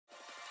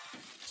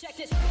Check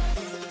this.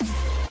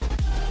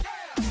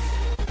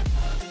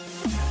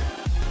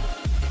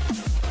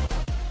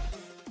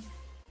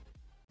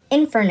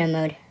 Inferno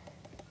Mode.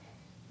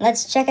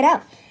 Let's check it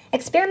out.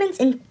 Experiments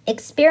in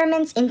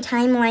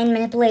timeline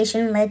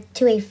manipulation led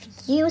to a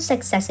few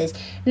successes.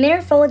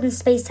 Mirror folds in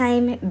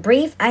space-time,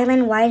 brief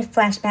island-wide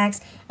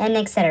flashbacks, and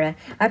etc.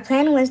 Our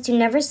plan was to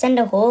never send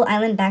a whole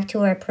island back to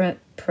our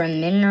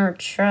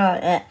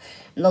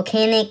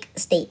volcanic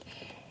state.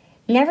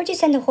 Never to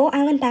send the whole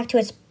island back to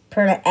its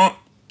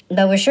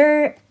but we're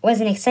sure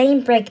was an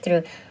exciting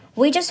breakthrough.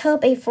 We just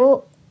hope a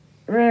full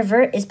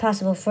revert is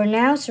possible. For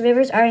now,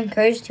 survivors are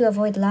encouraged to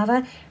avoid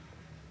lava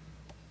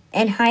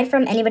and hide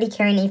from anybody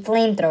carrying a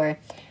flamethrower.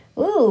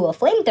 Ooh, a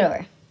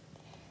flamethrower.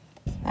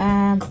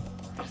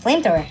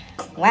 Flamethrower.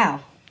 Wow.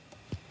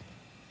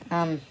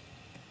 Haven't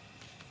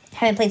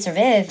played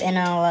Surviv in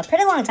a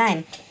pretty long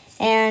time,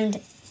 and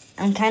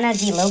I'm kind of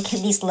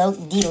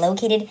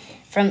delocated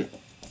from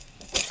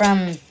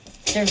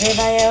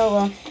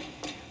Surviv.io.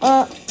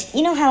 Well,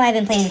 you know how I've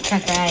been playing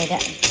Crunker.io.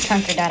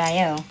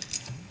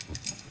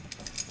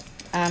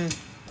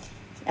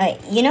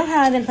 You know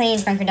how I've been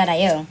playing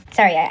Crunker.io.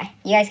 Sorry,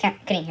 you guys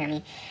couldn't hear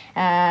me.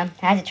 I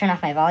had to turn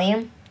off my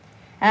volume.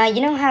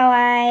 You know how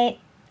I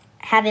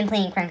have been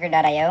playing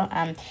Crunker.io.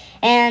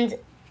 And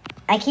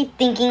I keep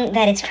thinking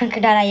that it's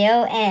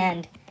Crunker.io,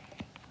 and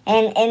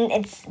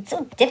it's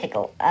so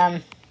difficult.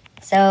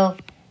 So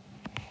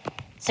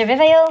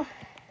Surviv.io,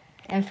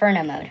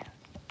 Inferno Mode.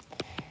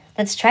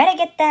 Let's try to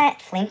get that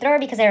flamethrower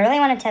because I really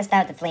want to test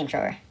out the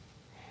flamethrower.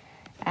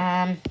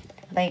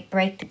 Like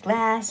break the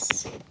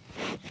glass.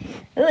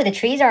 Ooh, the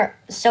trees are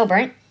so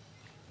burnt.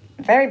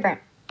 Very burnt.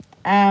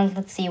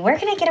 Let's see, where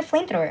can I get a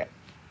flamethrower?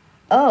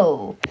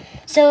 Oh,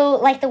 so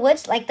like the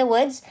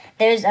woods,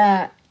 there's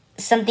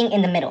something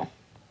in the middle.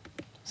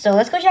 So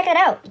let's go check it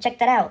out. Check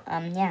that out.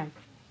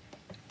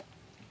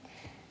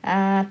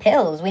 Yeah.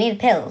 Pills. We need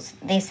pills.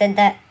 They said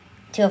that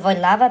to avoid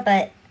lava,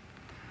 but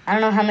I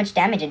don't know how much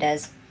damage it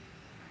does.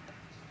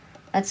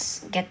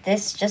 Let's get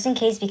this just in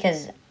case,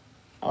 because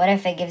what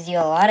if it gives you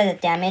a lot of the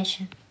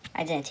damage?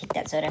 I didn't take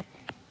that soda.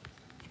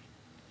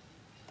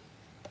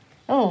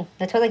 Oh,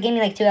 the toilet gave me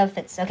like 2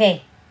 outfits.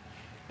 Okay.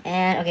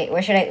 And okay,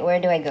 where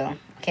do I go?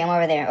 Okay, I'm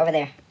over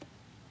there.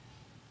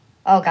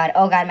 Oh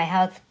god, my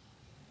health.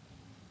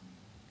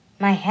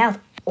 My health.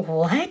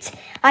 What?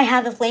 I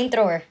have the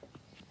flamethrower.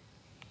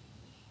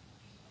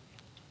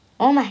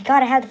 Oh my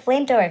god, I have the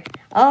flamethrower.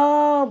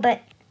 Oh,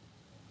 but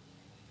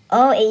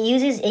it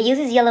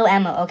uses yellow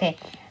ammo. Okay.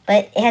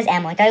 But it has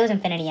ammo. I thought it was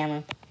infinity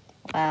ammo.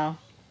 Wow.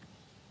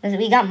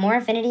 We got more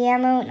infinity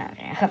ammo. No,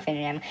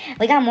 infinity ammo.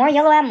 We got more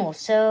yellow ammo,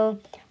 so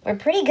we're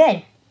pretty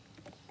good.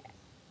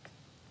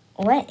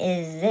 What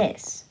is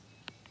this?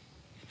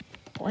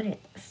 What is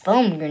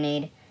foam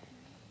grenade?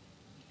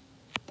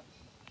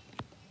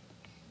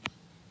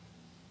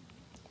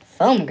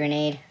 Foam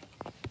grenade.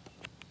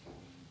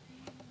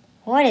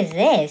 What is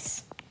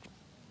this?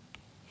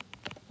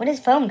 What is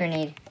foam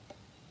grenade?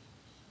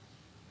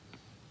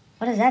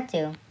 What does that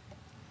do?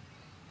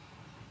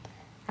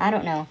 I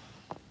don't know.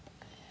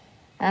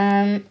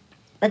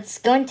 Let's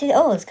go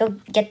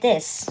get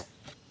this.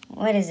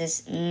 What is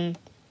this?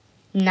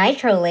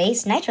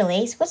 Nitrolase.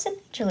 Nitrolase? What's a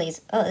nitrolase?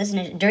 Oh, this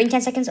is during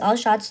 10 seconds, all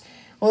shots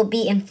will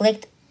be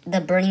inflict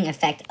the burning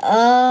effect.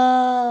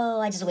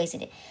 Oh, I just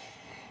wasted it.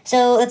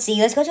 So, let's see.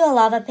 Let's go to a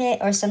lava pit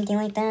or something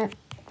like that.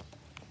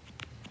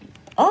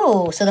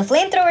 Oh, so the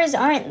flamethrowers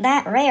aren't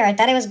that rare. I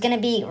thought it was gonna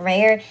be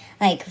rare,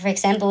 like, for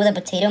example, with the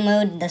potato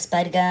mode, the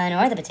spud gun,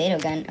 or the potato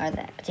gun,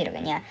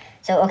 yeah.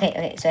 So,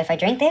 okay, so if I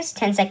drink this,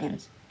 10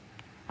 seconds.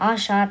 All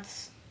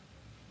shots...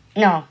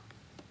 No.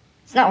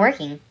 It's not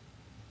working.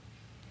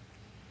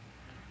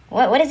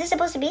 What is this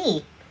supposed to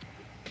be?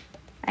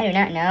 I do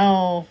not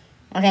know.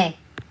 Okay.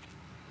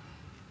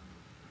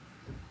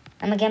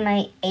 I'm gonna get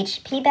my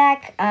HP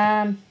back.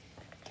 I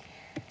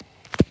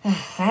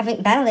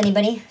haven't battled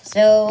anybody,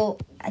 so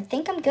I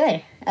think I'm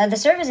good. The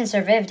servers in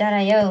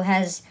Surviv.io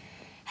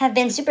have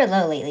been super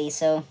low lately,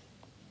 so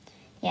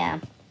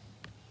yeah.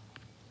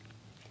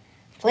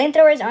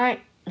 Flamethrowers aren't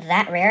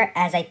that rare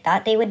as I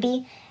thought they would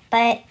be,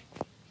 but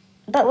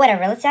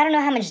whatever. I don't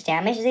know how much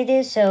damage they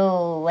do,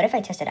 so what if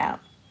I test it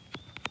out?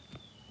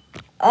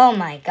 Oh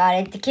my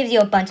god, it gives you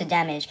a bunch of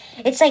damage.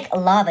 It's like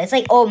lava. It's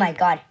like, oh my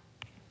god.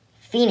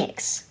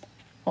 Phoenix.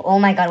 Oh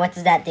my god, what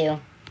does that do?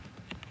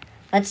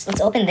 Let's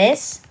open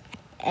this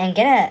and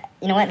get a...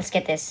 You know what? Let's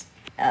get this.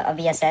 A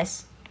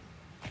VSS.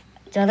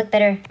 Do I look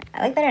better?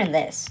 I look better in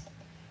this.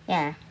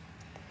 Yeah.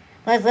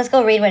 Let's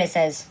go read what it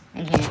says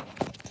in here.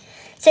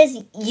 It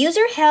says,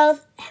 user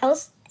health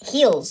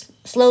heals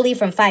slowly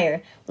from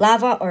fire,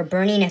 lava, or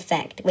burning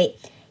effect. Wait.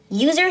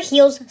 User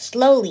heals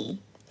slowly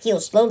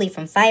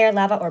from fire,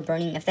 lava, or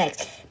burning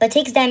effects, but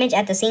takes damage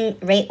at the same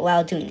rate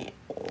while doing it.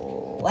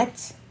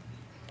 What?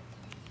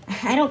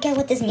 I don't get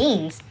what this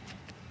means.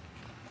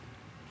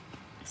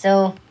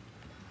 So,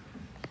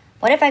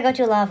 what if I go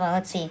to lava?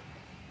 Let's see.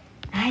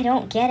 I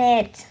don't get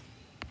it.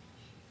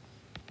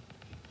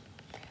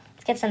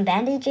 Let's get some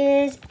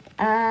bandages.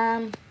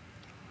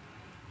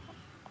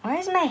 Why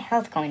is my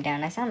health going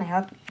down? I saw my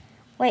health.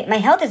 Wait, my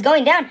health is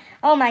going down.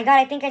 Oh my god,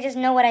 I think I just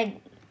know what I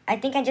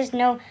think I just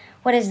know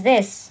what is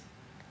this.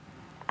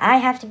 I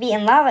have to be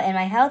in lava and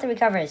my health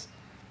recovers.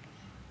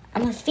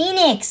 I'm a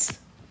phoenix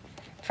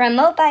from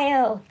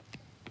Mobile.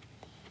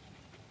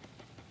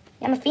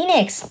 I'm a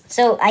phoenix.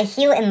 So I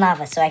heal in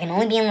lava, so I can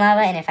only be in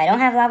lava, and if I don't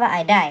have lava,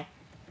 I die.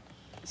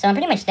 So I'm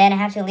pretty much dead. I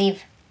have to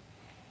leave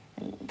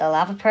the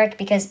lava perk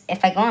because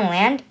if I go on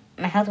land,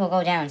 my health will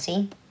go down,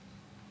 see?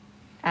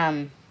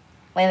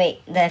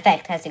 Wait, the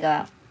effect has to go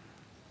out.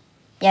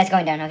 Yeah, it's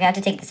going down. Okay, I have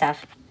to take this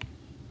off.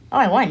 Oh,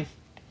 I won.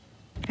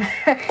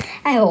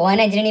 I won.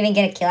 I didn't even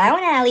get a kill. I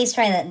want to at least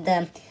try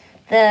the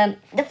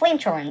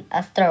flamethrower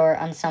thrower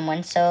on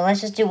someone. So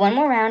let's just do one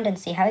more round and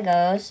see how it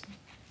goes.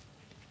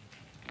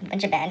 A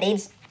bunch of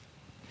band-aids.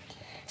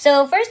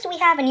 So first we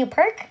have a new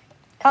perk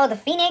called the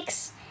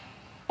Phoenix.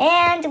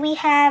 And we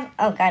have,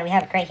 oh god, we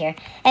have it right here.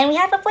 And we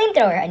have a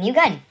flamethrower, a new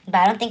gun. But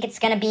I don't think it's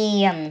going to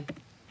be in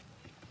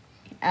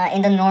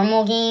the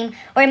normal game.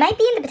 Or it might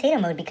be in the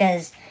potato mode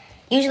because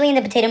usually in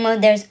the potato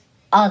mode there's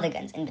all the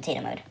guns in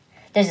potato mode.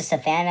 There's a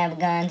savannah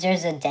guns,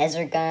 there's a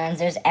desert guns,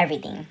 there's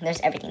everything. There's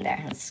everything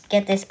there. Let's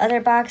get this other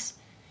box.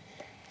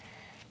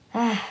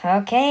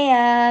 Okay,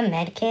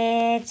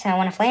 medkits. I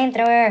want a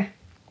flamethrower.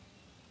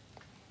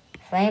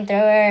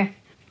 Flamethrower.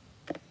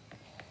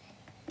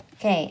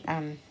 Okay,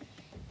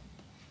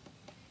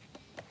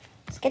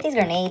 let's get these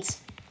grenades.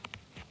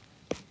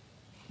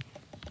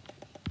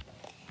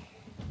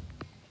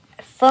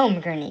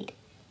 Foam grenade.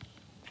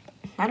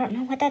 I don't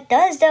know what that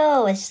does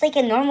though. It's just like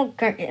a normal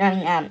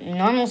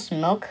normal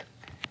smoke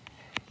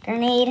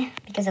grenade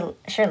because it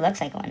sure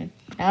looks like one.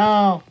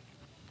 No.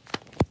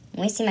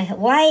 I'm wasting my health.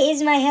 Why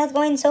is my health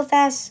going so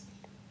fast?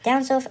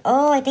 Down so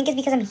oh, I think it's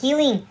because I'm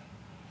healing.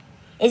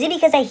 Is it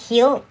because I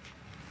heal?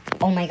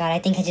 Oh my god, I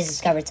think I just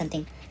discovered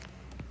something.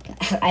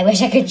 I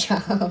wish I could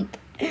jump.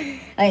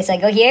 Okay, so I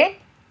go here,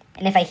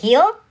 and if I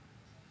heal,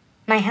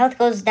 my health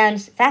goes down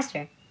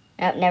faster.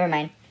 Oh, never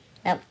mind.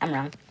 Nope, I'm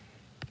wrong.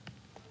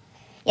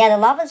 Yeah, the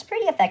lava is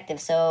pretty effective,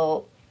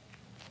 so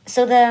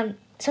the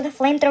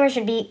flamethrower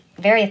should be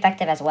very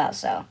effective as well,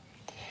 so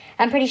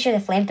I'm pretty sure the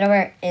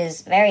flamethrower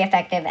is very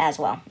effective as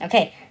well.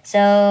 Okay,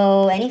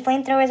 so any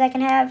flamethrowers I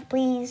can have,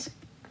 please?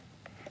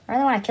 I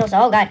really want to kill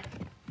some. Oh god.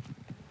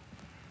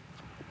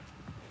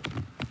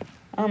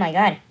 Oh my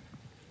god.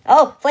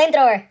 Oh,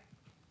 flamethrower.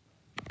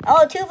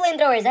 Oh, 2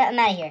 flamethrowers. I'm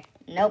out of here.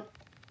 Nope.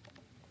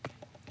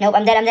 Nope,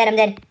 I'm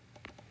dead.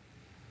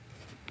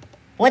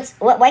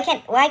 Why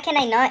can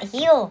I not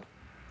heal?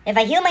 If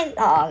I heal my,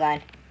 oh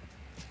god.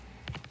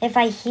 If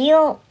I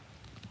heal,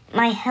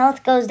 my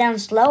health goes down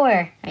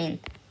slower. I mean,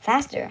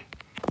 faster.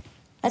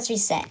 Let's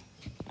reset.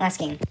 Last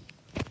game.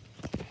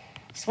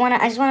 I just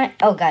wanna,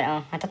 oh god,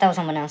 oh, I thought that was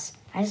someone else.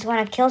 I just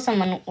wanna kill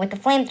someone with the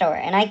flamethrower,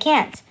 and I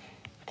can't.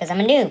 Because I'm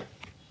a noob.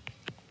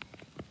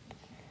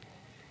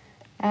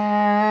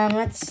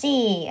 Let's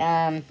see,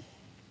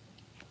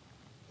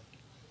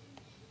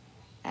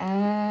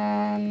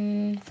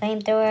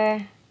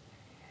 flamethrower.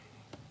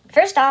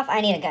 First off,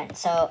 I need a gun,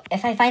 so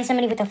if I find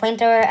somebody with a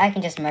flamethrower, I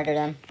can just murder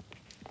them.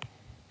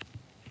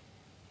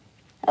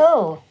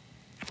 Oh.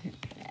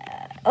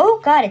 Oh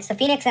god, it's the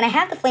Phoenix, and I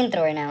have the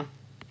flamethrower now.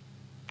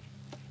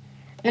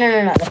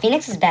 No, the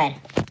Phoenix is bad.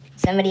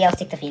 Somebody else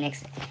take the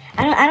Phoenix.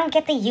 I don't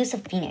get the use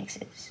of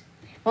Phoenixes.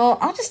 Well,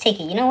 I'll just take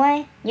it. You know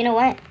why? You know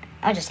what?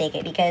 I'll just take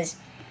it because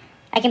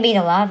I can be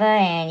the lava,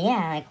 and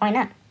yeah, like, why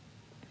not?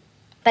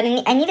 But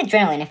I need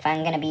adrenaline if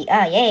I'm gonna be,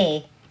 oh,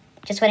 yay.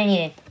 Just what I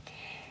needed.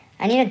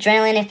 I need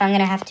adrenaline if I'm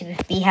gonna have to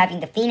be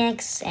having the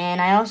Phoenix, and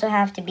I also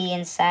have to be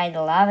inside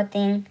the lava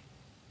thing.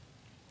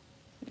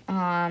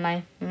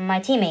 My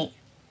teammate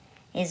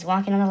is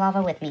walking on the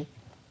lava with me.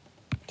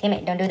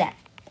 Teammate, don't do that.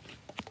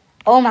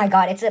 Oh my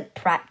god, it's a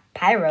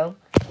pyro.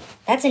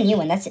 That's a new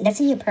one. That's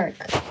a new perk.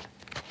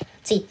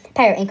 See,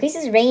 pyro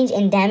increases range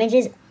and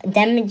damage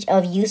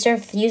of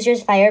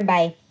users fire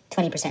by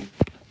 20%.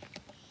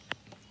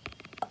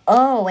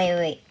 Oh,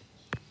 wait.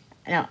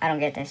 No, I don't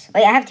get this.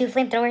 Wait, I have 2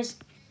 flamethrowers.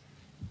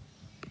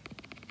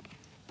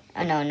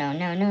 Oh,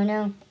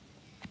 no.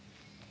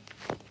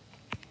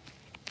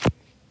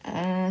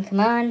 Come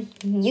on.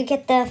 You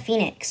get the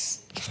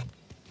Phoenix.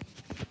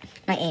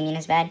 My aiming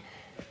is bad.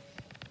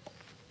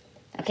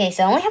 Okay,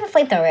 so I only have a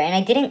flamethrower, and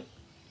I didn't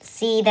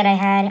see that I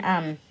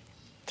had,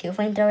 2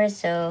 flamethrowers,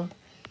 so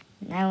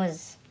that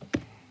was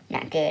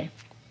not good.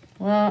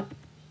 Well,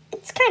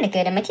 it's kind of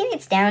good, and my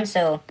teammate's down,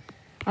 so,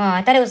 oh,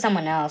 I thought it was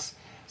someone else.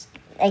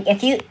 Like,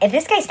 if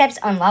this guy steps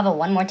on lava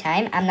one more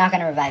time, I'm not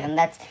gonna revive him.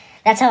 That's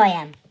how I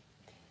am.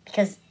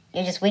 Because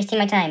you're just wasting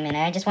my time, and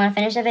I just want to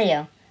finish the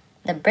video.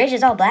 The bridge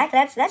is all black.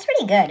 That's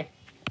pretty good.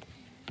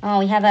 Oh,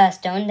 we have a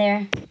stone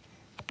there.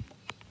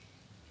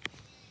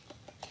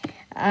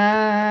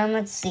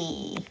 Let's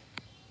see.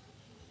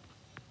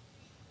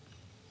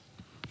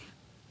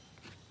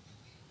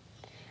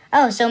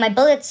 Oh, so my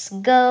bullets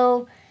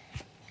go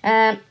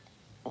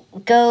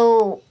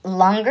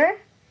longer.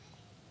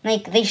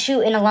 Like, they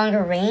shoot in a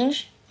longer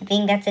range. I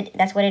think that's it.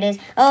 That's what it is.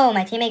 Oh,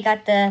 my teammate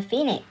got the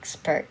Phoenix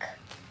perk.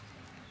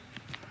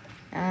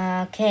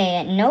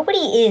 Okay,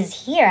 nobody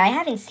is here. I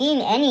haven't seen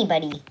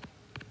anybody.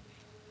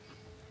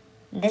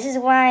 This is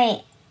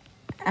why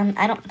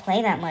I don't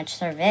play that much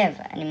Surviv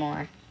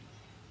anymore.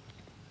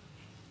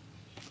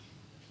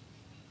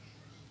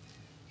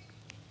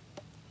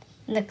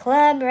 The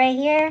club right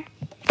here.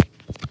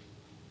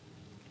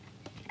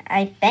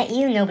 I bet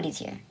you nobody's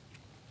here.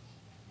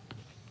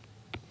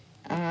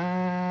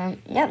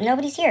 Nope,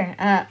 nobody's here.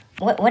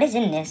 What is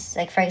in this?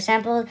 Like, for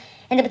example,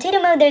 in the potato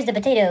mode, there's the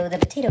potato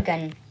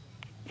gun.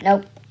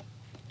 Nope.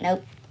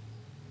 Nope.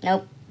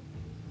 Nope.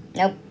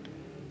 Nope.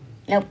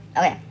 Nope.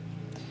 Okay.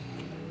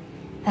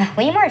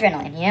 We need more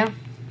adrenaline, you know?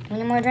 We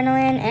need more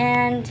adrenaline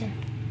and...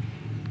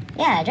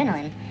 yeah,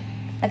 adrenaline.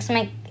 Looks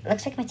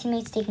like my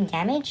teammate's taking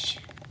damage.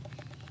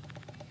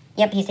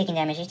 Yep, he's taking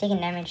damage. He's taking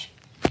damage.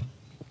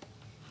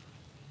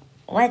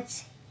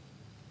 What?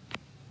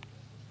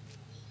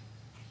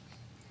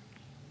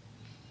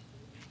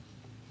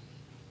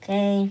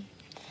 Okay.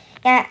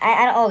 Yeah,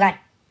 I oh god.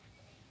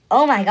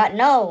 Oh my god,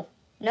 no.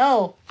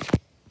 No.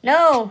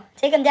 No.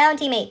 Take him down,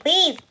 teammate,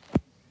 please.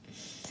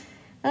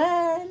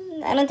 I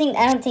don't think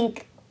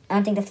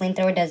the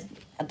flamethrower does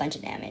a bunch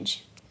of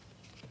damage.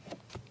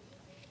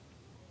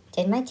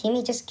 Did my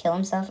teammate just kill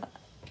himself?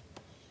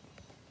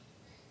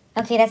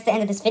 Okay, that's the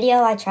end of this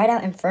video. I tried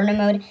out Inferno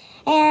Mode,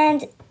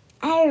 and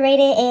I rate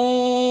it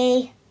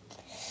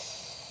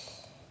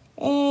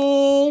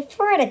a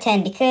 4 out of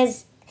 10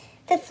 because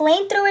the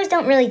flamethrowers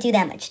don't really do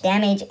that much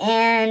damage,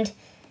 and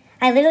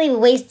I literally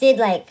wasted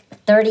like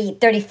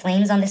 30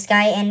 flames on this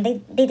guy, and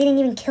they didn't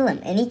even kill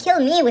him. And he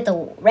killed me with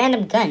a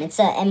random gun. It's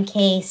a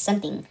MK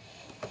something.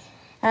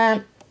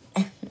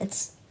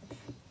 It's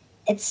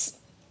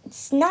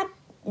not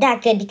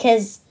that good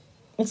because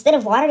instead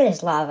of water,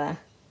 there's lava.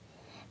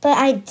 But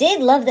I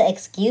did love the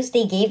excuse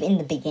they gave in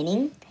the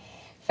beginning.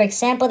 For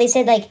example, they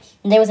said like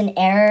there was an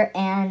error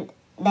and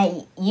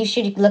that you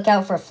should look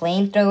out for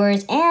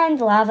flamethrowers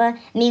and lava.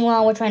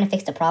 Meanwhile, we're trying to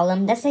fix the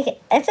problem. That's like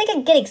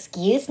a good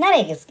excuse.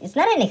 It's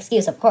not an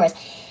excuse, of course.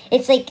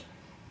 It's like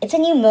it's a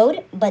new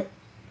mode, but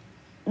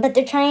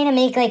they're trying to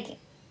make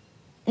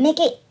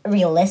it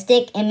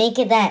realistic and make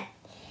it that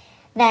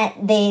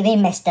they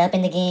messed up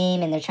in the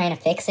game and they're trying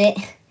to fix it.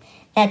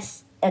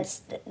 That's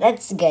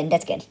good.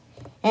 That's good.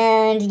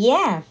 And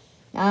yeah,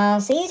 I'll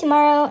see you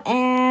tomorrow.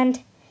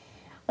 And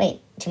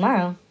wait,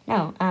 tomorrow?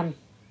 No.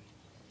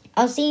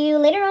 I'll see you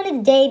later on in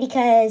the day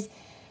because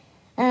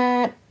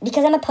I'm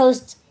gonna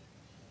post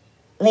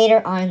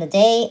later on in the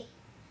day.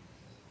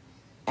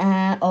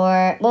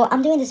 Well,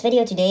 I'm doing this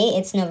video today.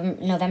 It's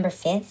November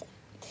 5th,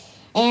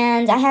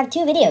 and I have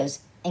 2 videos,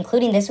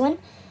 including this one,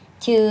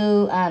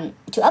 to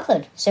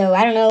upload. So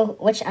I don't know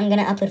which I'm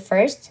gonna upload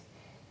first.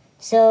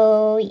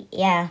 So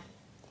yeah,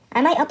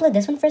 I might upload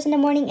this one first in the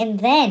morning and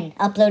then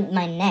upload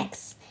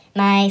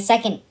my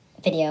second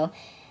video.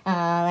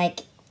 Like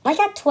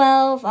at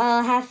 12.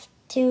 I'll have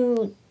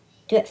to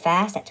do it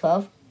fast at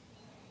 12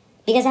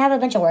 because I have a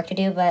bunch of work to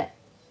do. But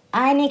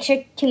I make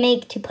sure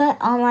to put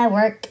all my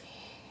work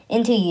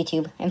into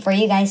YouTube and for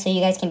you guys, so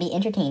you guys can be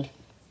entertained.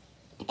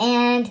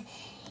 And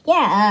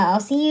yeah, I'll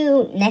see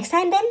you next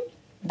time then.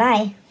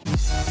 Bye.